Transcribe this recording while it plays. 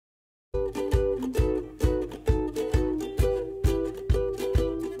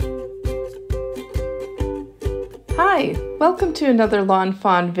Hi, welcome to another Lawn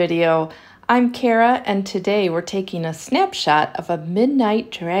Fawn video. I'm Kara and today we're taking a snapshot of a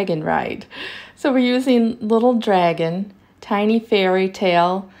midnight dragon ride. So we're using Little Dragon, Tiny Fairy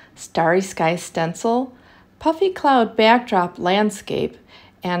Tale, Starry Sky Stencil, Puffy Cloud Backdrop Landscape,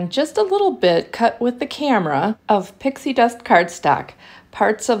 and just a little bit cut with the camera of Pixie Dust Cardstock,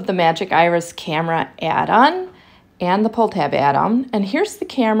 parts of the Magic Iris camera add-on and the pull tab add-on. And here's the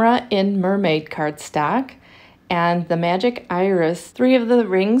camera in Mermaid cardstock and the Magic Iris, 3 of the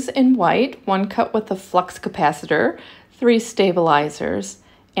rings in white, 1 cut with a flux capacitor, 3 stabilizers,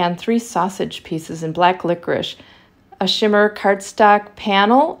 and 3 sausage pieces in black licorice, a shimmer cardstock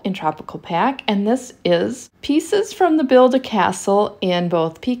panel in tropical pack, and this is pieces from the Build-A-Castle in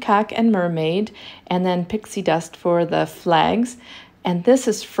both peacock and mermaid, and then pixie dust for the flags. And this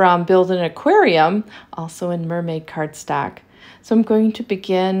is from Build-an-Aquarium, also in mermaid cardstock. So I'm going to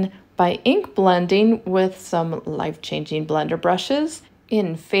begin by ink blending with some life-changing blender brushes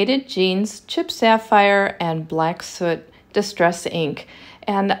in Faded Jeans, Chip Sapphire, and Black Soot Distress ink.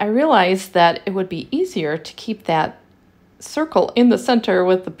 And I realized that it would be easier to keep that circle in the center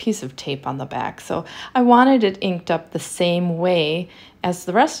with a piece of tape on the back. So I wanted it inked up the same way as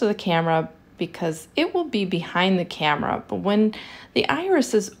the rest of the camera because it will be behind the camera. But when the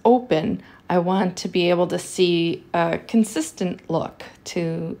iris is open, I want to be able to see a consistent look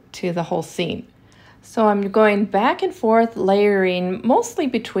to the whole scene. So I'm going back and forth, layering mostly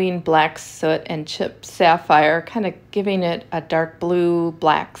between Black Soot and Chip Sapphire, kind of giving it a dark blue,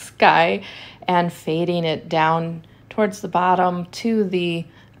 black sky, and fading it down towards the bottom to the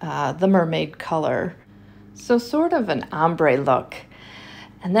mermaid color. So sort of an ombre look.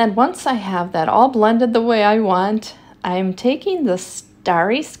 And then once I have that all blended the way I want, I'm taking the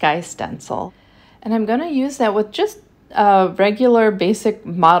Starry Sky stencil and I'm going to use that with just a regular basic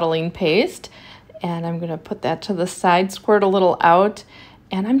modeling paste, and I'm going to put that to the side, squirt a little out,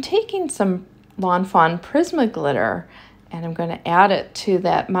 and I'm taking some Lawn Fawn Prisma glitter and I'm going to add it to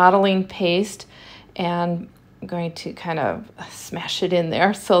that modeling paste, and I'm going to kind of smash it in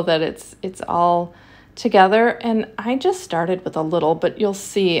there so that it's all together. And I just started with a little, but you'll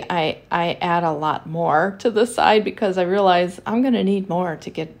see I add a lot more to the side because I realize I'm going to need more to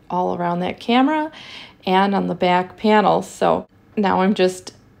get all around that camera and on the back panel. So now I'm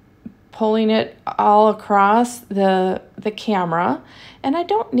just pulling it all across the camera, and I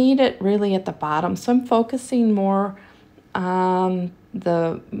don't need it really at the bottom, so I'm focusing more on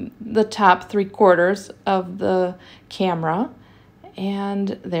the top 3/4 of the camera,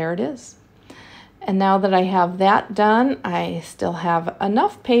 and there it is. And now that I have that done, I still have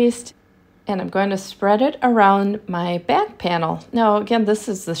enough paste, and I'm going to spread it around my back panel. Now again, this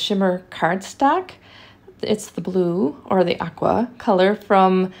is the shimmer cardstock. It's the blue or the aqua color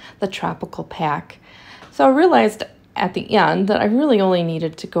from the tropical pack. So I realized at the end that I really only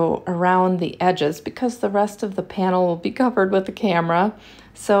needed to go around the edges because the rest of the panel will be covered with the camera.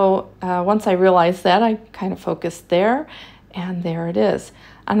 So once I realized that, I kind of focused there, and there it is.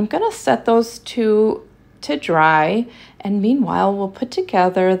 And I'm going to set those two to dry, and meanwhile we'll put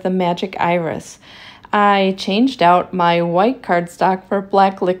together the Magic Iris. I changed out my white cardstock for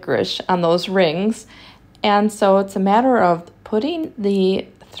black licorice on those rings, and so it's a matter of putting the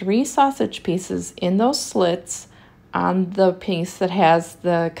 3 sausage pieces in those slits on the piece that has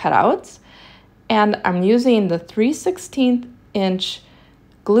the cutouts, and I'm using the 3/16 inch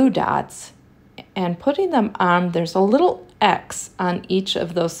glue dots and putting them on. There's a little X on each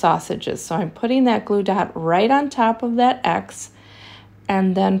of those sausages, so I'm putting that glue dot right on top of that X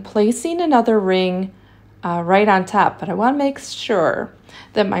and then placing another ring right on top. But I want to make sure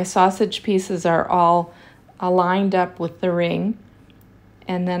that my sausage pieces are all aligned up with the ring,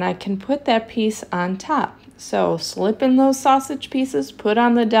 and then I can put that piece on top. So slip in those sausage pieces, put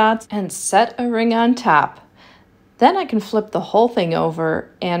on the dots, and set a ring on top. Then I can flip the whole thing over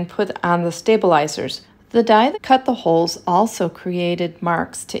and put on the stabilizers. The die that cut the holes also created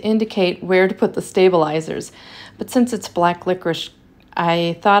marks to indicate where to put the stabilizers. But since it's black licorice,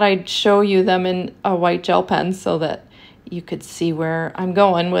 I thought I'd show you them in a white gel pen so that you could see where I'm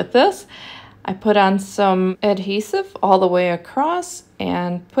going with this. I put on some adhesive all the way across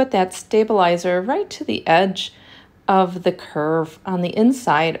and put that stabilizer right to the edge of the curve on the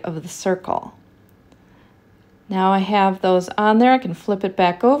inside of the circle. Now I have those on there. I can flip it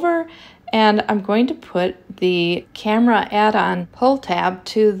back over, and I'm going to put the camera add-on pull tab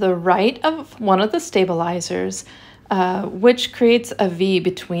to the right of one of the stabilizers, which creates a V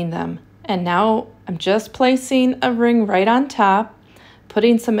between them. And now I'm just placing a ring right on top,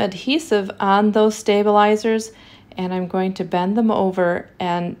 putting some adhesive on those stabilizers, and I'm going to bend them over,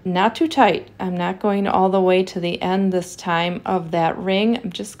 and not too tight. I'm not going all the way to the end this time of that ring.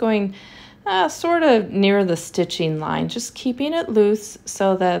 I'm just going sort of near the stitching line, just keeping it loose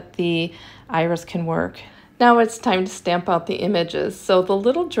so that the iris can work. Now it's time to stamp out the images. So the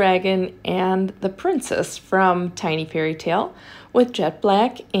little dragon and the princess from Tiny Fairy Tale with jet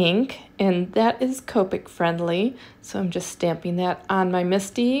black ink, and that is Copic friendly. So I'm just stamping that on my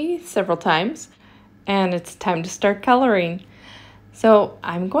Misty several times, and it's time to start coloring. So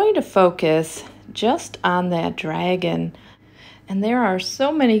I'm going to focus just on that dragon, and there are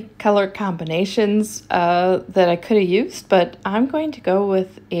so many color combinations that I could have used, but I'm going to go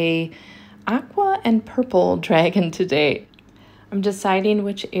with a aqua and purple dragon today. I'm deciding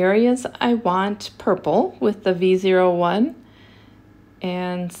which areas I want purple with the V01.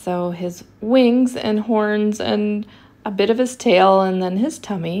 And so his wings and horns and a bit of his tail and then his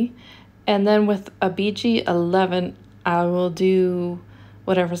tummy. And then with a BG11, I will do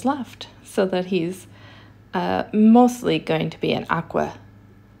whatever's left so that he's mostly going to be an aqua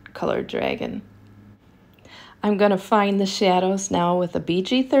colored dragon. I'm going to find the shadows now with a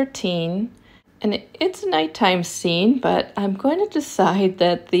BG13. And it's a nighttime scene, but I'm going to decide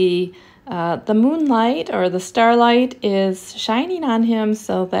that the moonlight or the starlight is shining on him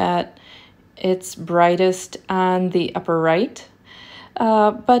so that it's brightest on the upper right.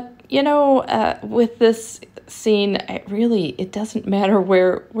 But you know, with this scene, it doesn't matter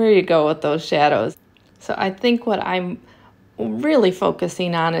where you go with those shadows. So I think what I'm really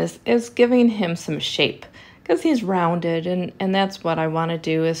focusing on is giving him some shape, because he's rounded, and that's what I want to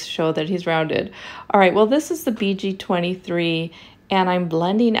do, is show that he's rounded. All right, well, this is the BG23, and I'm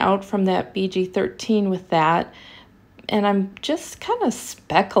blending out from that BG13 with that, and I'm just kind of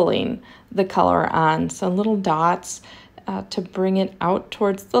speckling the color on, so little dots to bring it out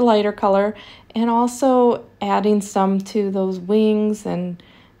towards the lighter color, and also adding some to those wings and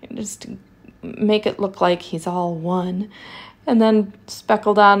just make it look like he's all one. And then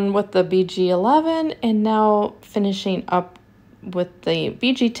speckled on with the BG11, and now finishing up with the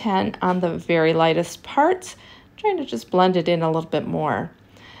BG10 on the very lightest parts, trying to just blend it in a little bit more.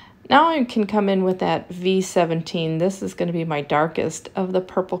 Now I can come in with that V17. This is going to be my darkest of the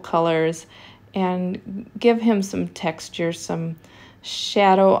purple colors, and give him some texture, some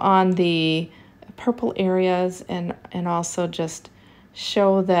shadow on the purple areas, and also just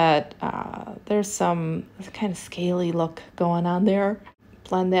show that there's some kind of scaly look going on there.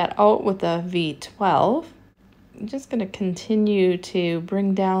 Blend that out with the V12. I'm just going to continue to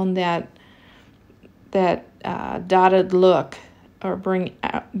bring down that dotted look, or bring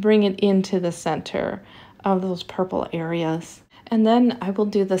it into the center of those purple areas. And then I will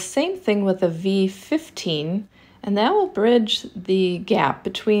do the same thing with the V15, and that will bridge the gap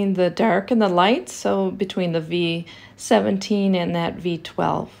between the dark and the light, so between the V17 and that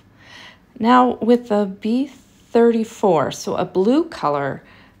V12. Now with the B34, so a blue color,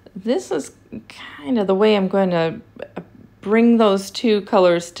 this is kind of the way I'm going to bring those two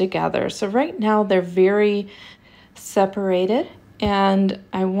colors together. So right now they're very separated, and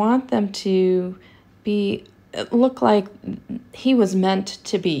I want them to look like he was meant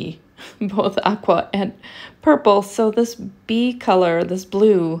to be both aqua and purple. So this B color, this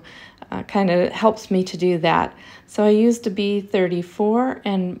blue, kind of helps me to do that. So I used a B34,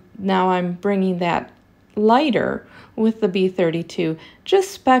 and now I'm bringing that lighter with the B32,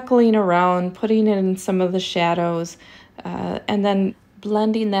 just speckling around, putting in some of the shadows, and then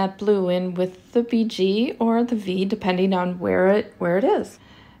blending that blue in with the BG or the V, depending on where it is.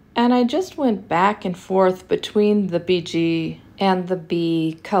 And I just went back and forth between the BG and the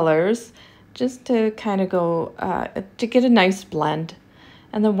B colors, just to kind of go, to get a nice blend.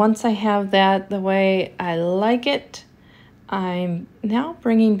 And then once I have that the way I like it, I'm now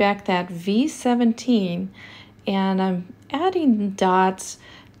bringing back that V17, and I'm adding dots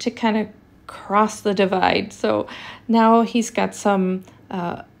to kind of cross the divide. So now he's got some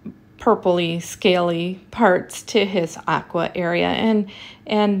purpley, scaly parts to his aqua area,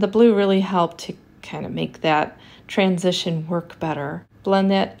 and the blue really helped to kind of make that transition work better.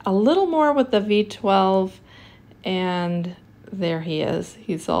 Blend that a little more with the V12, and there he is.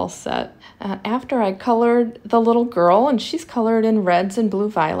 He's all set. After I colored the little girl, and she's colored in reds and blue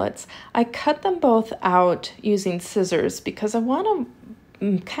violets, I cut them both out using scissors because I want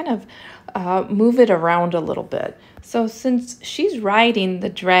to kind of move it around a little bit. So since she's riding the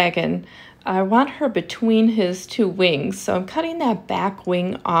dragon, I want her between his two wings. So I'm cutting that back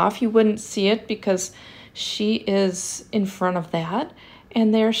wing off. You wouldn't see it because she is in front of that.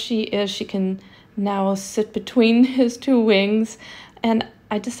 And there she is. She can now sit between his two wings. And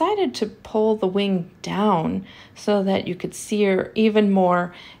I decided to pull the wing down so that you could see her even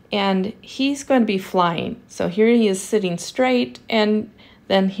more, and he's going to be flying. So here he is sitting straight, and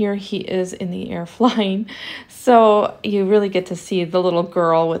then here he is in the air flying. So you really get to see the little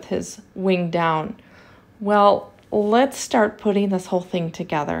girl with his wing down. Well, let's start putting this whole thing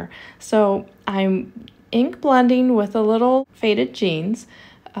together. So I'm ink blending with a little faded jeans,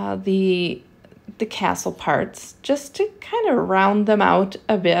 the castle parts, just to kind of round them out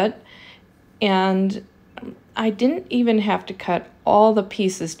a bit. And I didn't even have to cut all the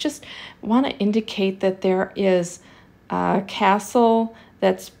pieces, just want to indicate that there is a castle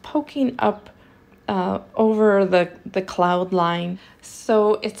that's poking up over the cloud line.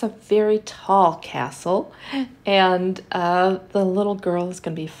 So it's a very tall castle, and the little girl is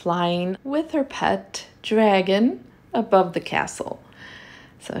going to be flying with her pet dragon above the castle.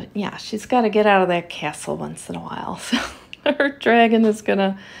 So yeah, she's got to get out of that castle once in a while. So her dragon is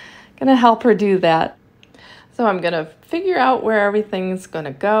gonna help her do that. So I'm gonna figure out where everything's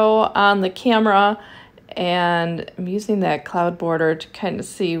gonna go on the camera, and I'm using that cloud border to kind of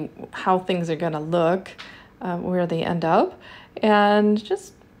see how things are gonna look, where they end up, and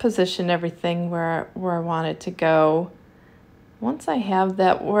just position everything where I want it to go. Once I have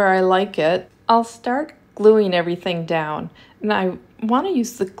that where I like it, I'll start gluing everything down. And I want to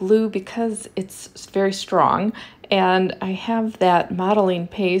use the glue because it's very strong, and I have that modeling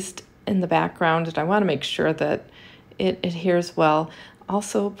paste in the background, and I want to make sure that it adheres well.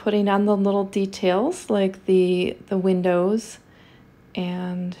 Also putting on the little details like the windows,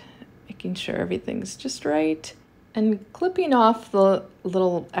 and making sure everything's just right, and clipping off the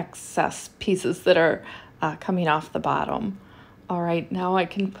little excess pieces that are coming off the bottom. All right, now I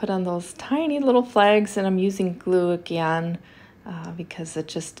can put on those tiny little flags, and I'm using glue again because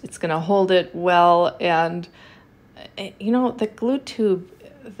it's gonna hold it well. And you know, the glue tube,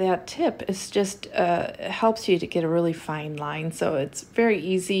 that tip is just helps you to get a really fine line. So it's very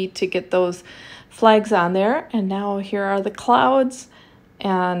easy to get those flags on there. And now here are the clouds,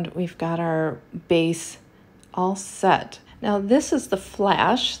 and we've got our base all set. Now this is the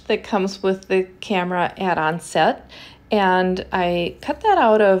flash that comes with the camera add-on set. And I cut that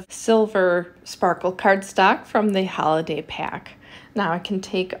out of silver sparkle cardstock from the holiday pack. Now I can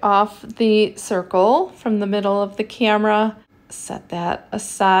take off the circle from the middle of the camera, set that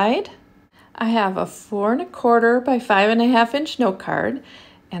aside. I have a 4 1/4 by 5.5 inch note card,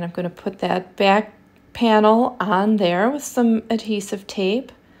 and I'm going to put that back panel on there with some adhesive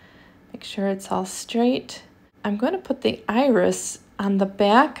tape. Make sure it's all straight. I'm going to put the iris on the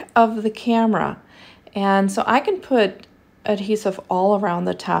back of the camera. And so I can put adhesive all around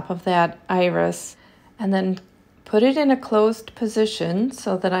the top of that iris, and then put it in a closed position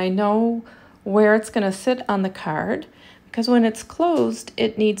so that I know where it's going to sit on the card, because when it's closed,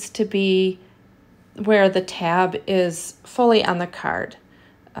 it needs to be where the tab is fully on the card.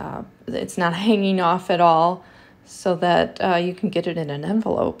 It's not hanging off at all, so that you can get it in an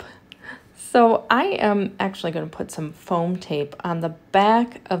envelope. So I am actually going to put some foam tape on the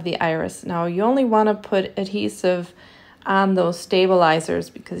back of the iris. Now you only want to put adhesive on those stabilizers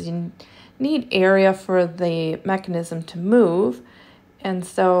because you need area for the mechanism to move. And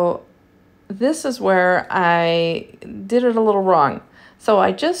so this is where I did it a little wrong. So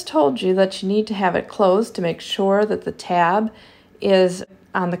I just told you that you need to have it closed to make sure that the tab is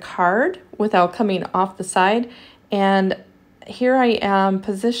on the card without coming off the side. And here I am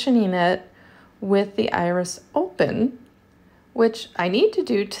positioning it with the iris open, which I need to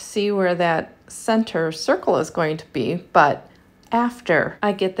do to see where that center circle is going to be, but after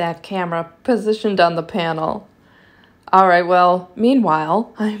I get that camera positioned on the panel. All right, well,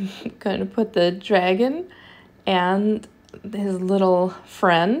 meanwhile, I'm going to put the dragon and his little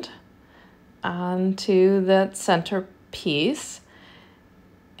friend onto that center piece.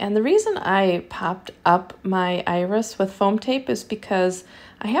 And the reason I popped up my iris with foam tape is because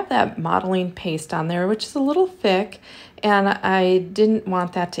I have that modeling paste on there, which is a little thick, and I didn't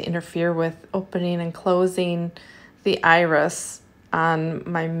want that to interfere with opening and closing the iris on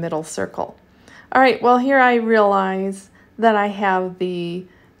my middle circle. All right, well, here I realize that I have the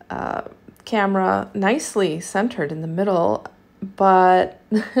camera nicely centered in the middle, but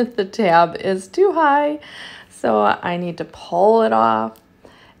the tab is too high, so I need to pull it off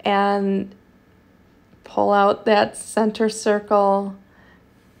and pull out that center circle,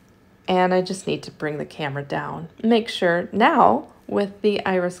 and I just need to bring the camera down. Make sure now, with the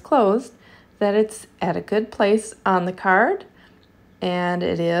iris closed, that it's at a good place on the card, and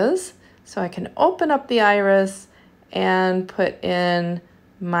it is. So I can open up the iris and put in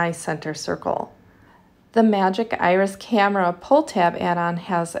my center circle. The Magic Iris Camera Pull Tab add-on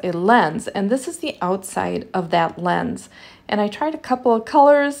has a lens, and this is the outside of that lens. And I tried a couple of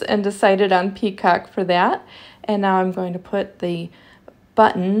colors and decided on peacock for that. And now I'm going to put the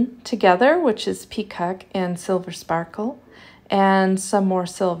button together, which is peacock and silver sparkle, and some more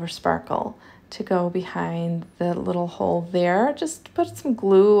silver sparkle to go behind the little hole there. Just put some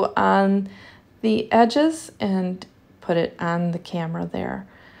glue on the edges and put it on the camera there.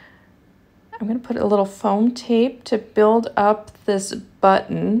 I'm going to put a little foam tape to build up this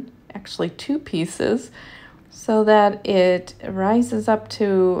button, actually 2 pieces, so that it rises up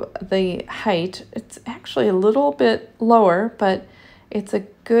to the height. It's actually a little bit lower, but it's a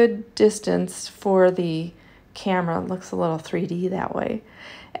good distance for the camera. It looks a little 3D that way.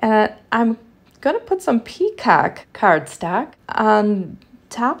 And I'm going to put some peacock cardstock on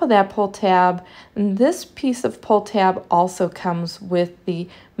top of that pull tab, and this piece of pull tab also comes with the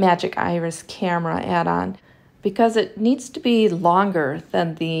Magic Iris camera add-on because it needs to be longer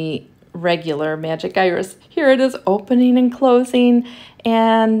than the regular Magic Iris. Here it is opening and closing.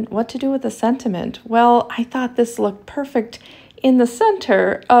 And what to do with the sentiment? Well, I thought this looked perfect in the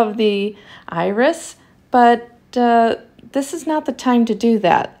center of the iris, but this is not the time to do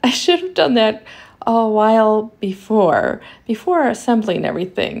that. I should have done that a while before assembling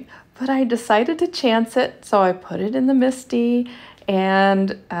everything, but I decided to chance it, so I put it in the Misty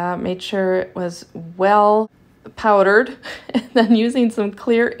and made sure it was well powdered, and then using some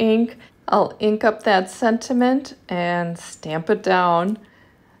clear ink, I'll ink up that sentiment and stamp it down.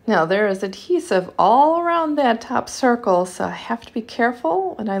 Now there is adhesive all around that top circle, so I have to be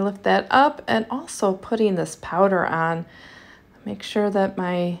careful when I lift that up, and also putting this powder on. Make sure that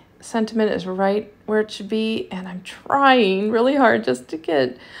my sentiment is right where it should be, and I'm trying really hard just to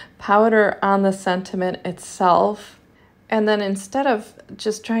get powder on the sentiment itself. And then instead of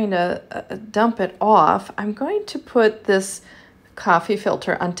just trying to dump it off, I'm going to put this coffee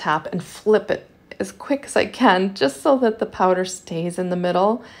filter on top and flip it as quick as I can, just so that the powder stays in the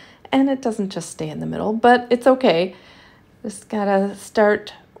middle. And it doesn't just stay in the middle, but it's okay. Just gotta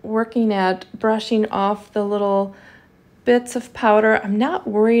start working at brushing off the little bits of powder. I'm not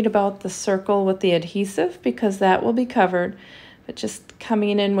worried about the circle with the adhesive because that will be covered, but just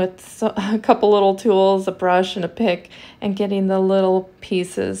coming in with a couple little tools, a brush and a pick, and getting the little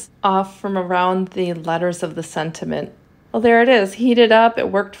pieces off from around the letters of the sentiment. Well, there it is, heated up, it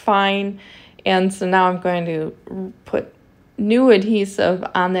worked fine, and so now I'm going to put new adhesive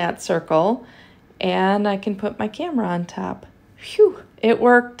on that circle, and I can put my camera on top. Phew, it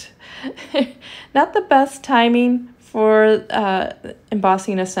worked. Not the best timing for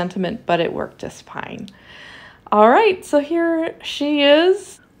embossing a sentiment, but it worked just fine. All right, so here she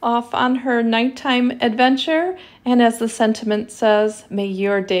is off on her nighttime adventure, and as the sentiment says, may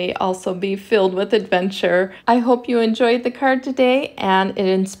your day also be filled with adventure. I hope you enjoyed the card today and it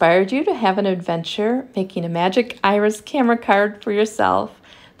inspired you to have an adventure making a Magic Iris camera card for yourself.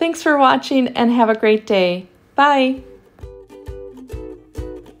 Thanks for watching and have a great day. Bye!